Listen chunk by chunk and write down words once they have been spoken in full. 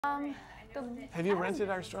Have you rented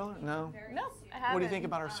our stroller? No. No, I haven't. What do you think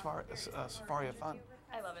about our Safari of Fun?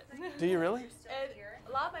 I love it. Do you really?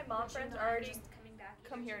 A lot of my mom friends already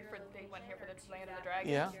come here they went here for the Land of the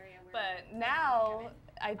Dragon. Yeah. But now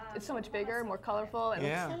it's so much bigger, more colorful, and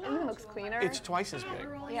Yeah. it even looks cleaner. It's twice as big.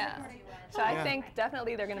 Yeah. So I think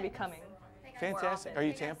definitely they're going to be coming. Fantastic. Are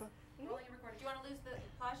you Tampa? Do you want to lose the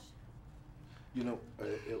plush? You know,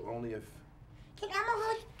 only if.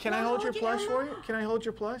 Can I hold your plush for you? Can I hold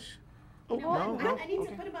your plush? Oh, no. I need Okay.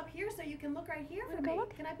 to put him up here so you can look right here for me.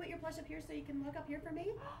 Can I put your plush up here so you can look up here for me?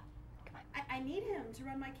 Come on. I need him to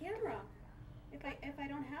run my camera. If I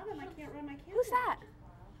don't have him, I can't run my camera. Who's that?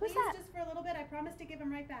 Who's Please, that? just for a little bit. I promise to give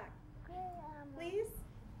him right back. Please?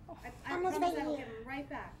 I Almost promise right I will here. give him right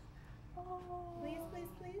back. Oh. Please, please,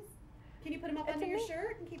 please. Can you put him up under your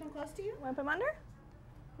shirt and keep him close to you? Want to put him under?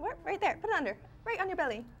 Where? Right there. Put it under. Right on your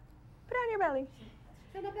belly. Put it on your belly.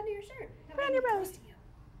 Put him up under your shirt. Put it on your belly. Close to you.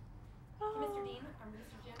 Mr. Dean or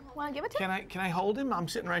Mr. Jim? Want to give it to him? Can I hold him? I'm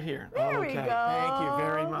sitting right here. There we Okay. go. Thank you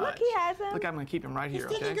very much. Look, he has him. Look, I'm going to keep him right here.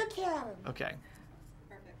 He's taking Okay. good care of him. Okay.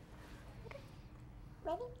 Perfect.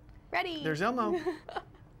 Ready? Ready. There's Elmo.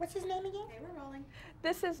 What's his name again? Okay, we're rolling.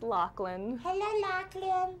 This is Lachlan. Hello,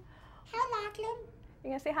 Lachlan. Hi, Lachlan. You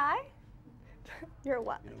gonna say hi? You're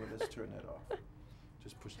what? You know what? Let's turn that off.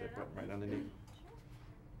 Just push that button right underneath.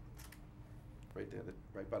 Right there,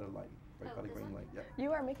 right by the light, right by the green light. Yeah.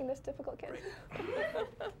 You are making this difficult, kid. Where'd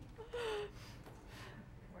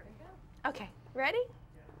it go? Okay, ready?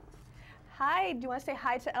 Hi, do you want to say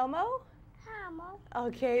hi to Elmo? Hi, Mom.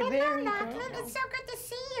 Okay, Hello, there you Lachlan. go. It's so good to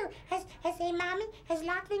see you. Has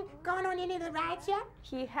Lachlan gone on any of the rides yet?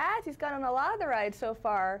 He has. He's gone on a lot of the rides so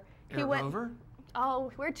far. Air Rover?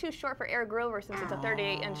 Oh, we're too short for Air Grover since it's a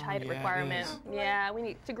 38-inch height yeah, it requirement. is. Yeah, we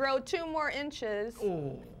need to grow 2 more inches.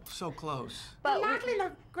 Oh, so close. But Lachlan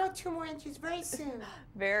will grow 2 more inches very soon.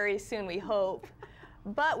 very soon, we hope.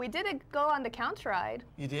 But we did go on the Count's ride.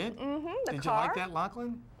 You did? Mm-hmm, the Did car. you like that,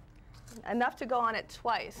 Lachlan? Enough to go on it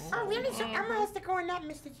twice. Oh, really? So Elmo has to go on that,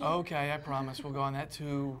 Mr. Jim. Okay, I promise. We'll go on that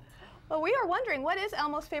too. Well, we are wondering, what is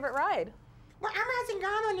Elmo's favorite ride? Well, Elmo hasn't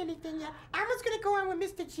gone on anything yet. Elmo's going to go on with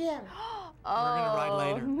Mr. Jim. Oh. We're going to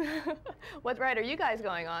ride later. What ride are you guys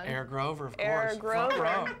going on? Air Grover, of Air course. Grover.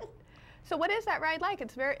 Front row. So what is that ride like?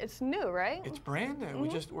 It's new, right? It's brand new. We're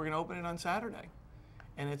going to open it on Saturday.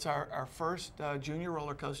 And it's our first junior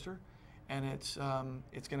roller coaster, and it's going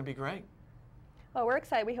to be great. Well, we're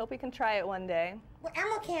excited. We hope we can try it one day. Well,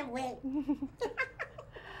 Elmo can't wait.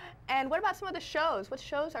 And what about some of the shows? What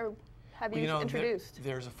shows have you introduced?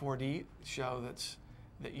 There's a 4D show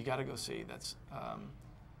that you got to go see. That's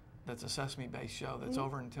a Sesame-based show that's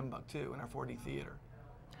over in Timbuktu in our 4D theater.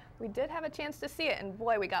 We did have a chance to see it, and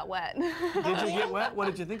boy, we got wet. Did you get wet? What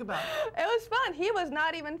did you think about it? It was fun. He was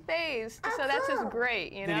not even phased, so that's just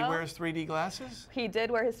great, you know? Did he wear his 3D glasses? He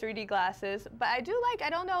did wear his 3D glasses, but I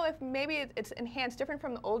don't know if maybe it's enhanced different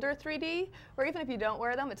from the older 3D, or even if you don't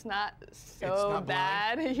wear them, it's not so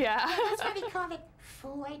bad. Yeah. That's why they call it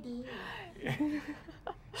 4D.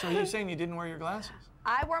 So you're saying you didn't wear your glasses?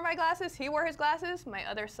 I wore my glasses, he wore his glasses, my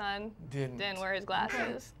other son didn't wear his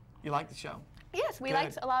glasses. You liked the show? Yes, we Good.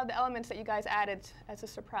 liked a lot of the elements that you guys added as a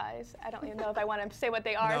surprise. I don't even know if I want to say what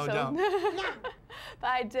they are. No, don't. But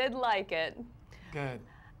I did like it. Good.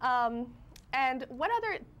 And what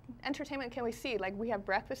other entertainment can we see? Like we have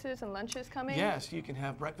breakfasts and lunches coming? Yes, you can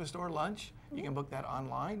have breakfast or lunch. You can book that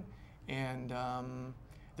online. And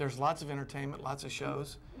there's lots of entertainment, lots of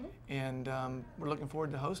shows. And we're looking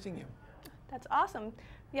forward to hosting you. That's awesome.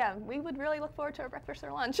 Yeah, we would really look forward to a breakfast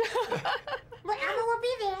or lunch. Well, Elmo will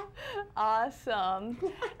be there. Awesome.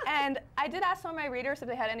 And I did ask some of my readers if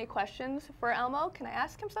they had any questions for Elmo. Can I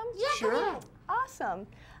ask him some? Yeah, Sure. go ahead. Awesome.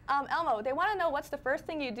 Elmo, they want to know what's the first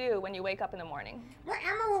thing you do when you wake up in the morning? Well,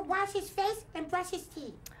 Elmo will wash his face and brush his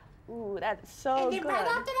teeth. Ooh, that's so And then good. right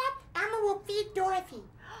after that, Elmo will feed Dorothy.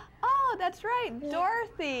 Oh, that's right,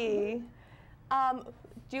 Dorothy.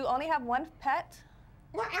 Do you only have one pet?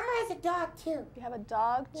 Well, Elmo has a dog, too. You have a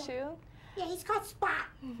dog too? Yeah, he's called Spot.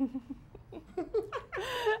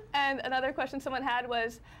 And another question someone had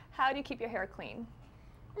was, how do you keep your hair clean?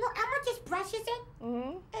 Well, Elmo just brushes it,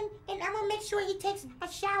 and Elmo makes sure he takes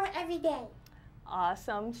a shower every day.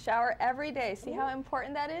 Awesome. Shower every day. See how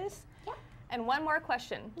important that is? Yeah. And one more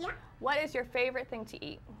question. Yeah. What is your favorite thing to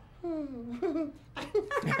eat? No,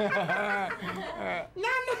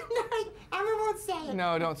 Elmo won't say it.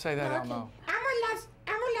 No, don't say that, Okay. Elmo.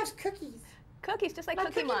 Elmo loves cookies. Cookies, just like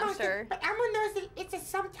Cookie Monster. But Elmo knows that it's a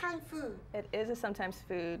sometime food. It is a sometimes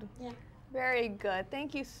food. Yeah. Very good.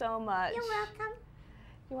 Thank you so much. You're welcome.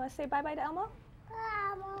 You want to say bye-bye to Elmo?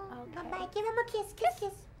 Elmo. Okay. Bye-bye. Give him a kiss. Kiss,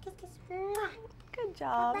 kiss. Kiss, kiss. Mwah. Good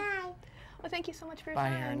job. Bye. Well, thank you so much for your Bye,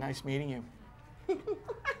 time. Erin. Nice meeting you.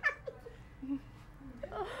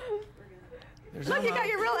 There's Look, you Elmo. got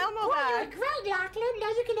your real Elmo Well, back. you're great, Lachlan. Now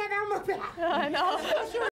you can have Elmo back. I know.